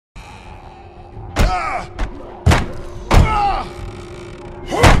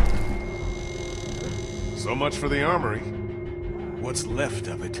So much for the armory. What's left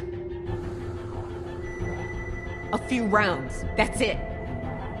of it? A few rounds. That's it.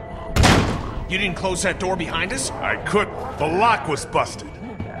 You didn't close that door behind us? I couldn't. The lock was busted.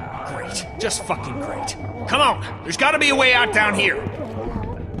 Great. Just fucking great. Come on. There's gotta be a way out down here.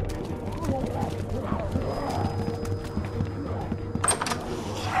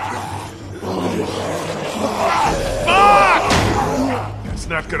 Fuck! That's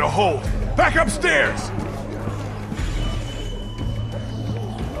not gonna hold. Back upstairs!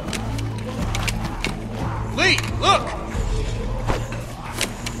 Lee, look!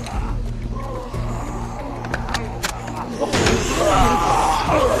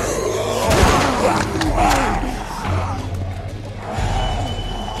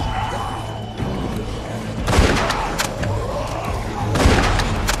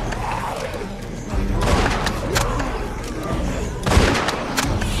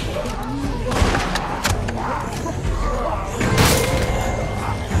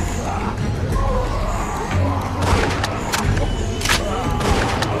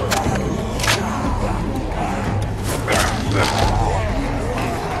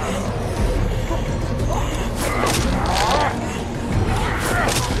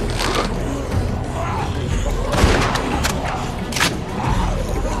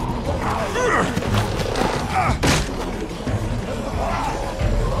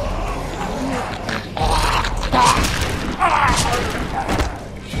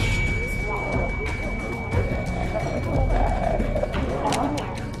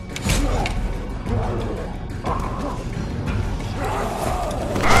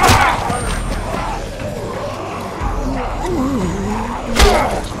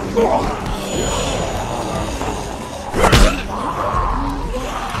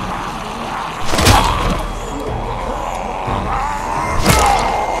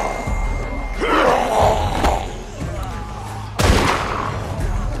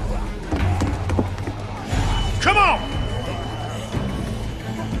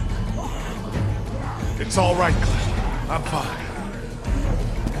 It's all right, Clem. I'm fine.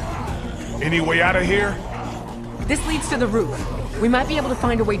 Any way out of here? This leads to the roof. We might be able to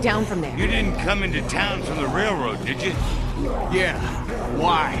find a way down from there. You didn't come into town from the railroad, did you? Yeah.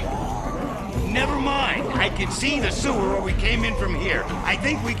 Why? Never mind. I can see the sewer where we came in from here. I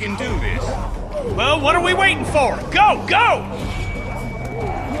think we can do this. Well, what are we waiting for? Go, go!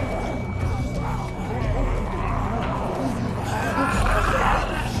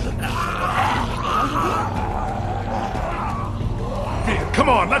 Come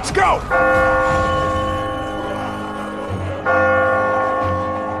on, let's go!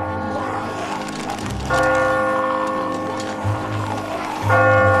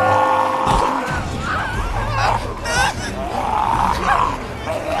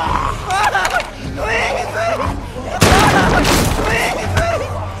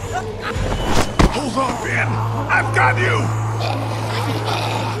 Hold on, Ben! I've got you!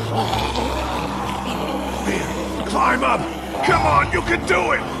 Ben, climb up! Come on, you can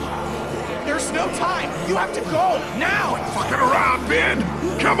do it! There's no time! You have to go! Now! Fucking around, Ben!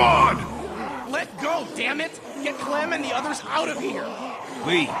 Come on! Let go, damn it! Get Clem and the others out of here!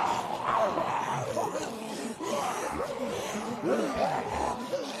 Lee.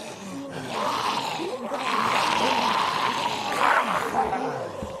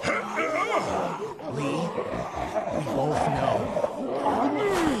 Lee, we both know.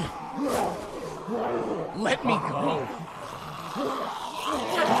 Let me go.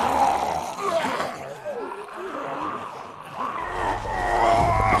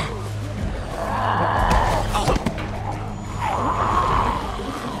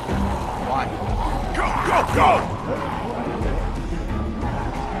 Go, go, go!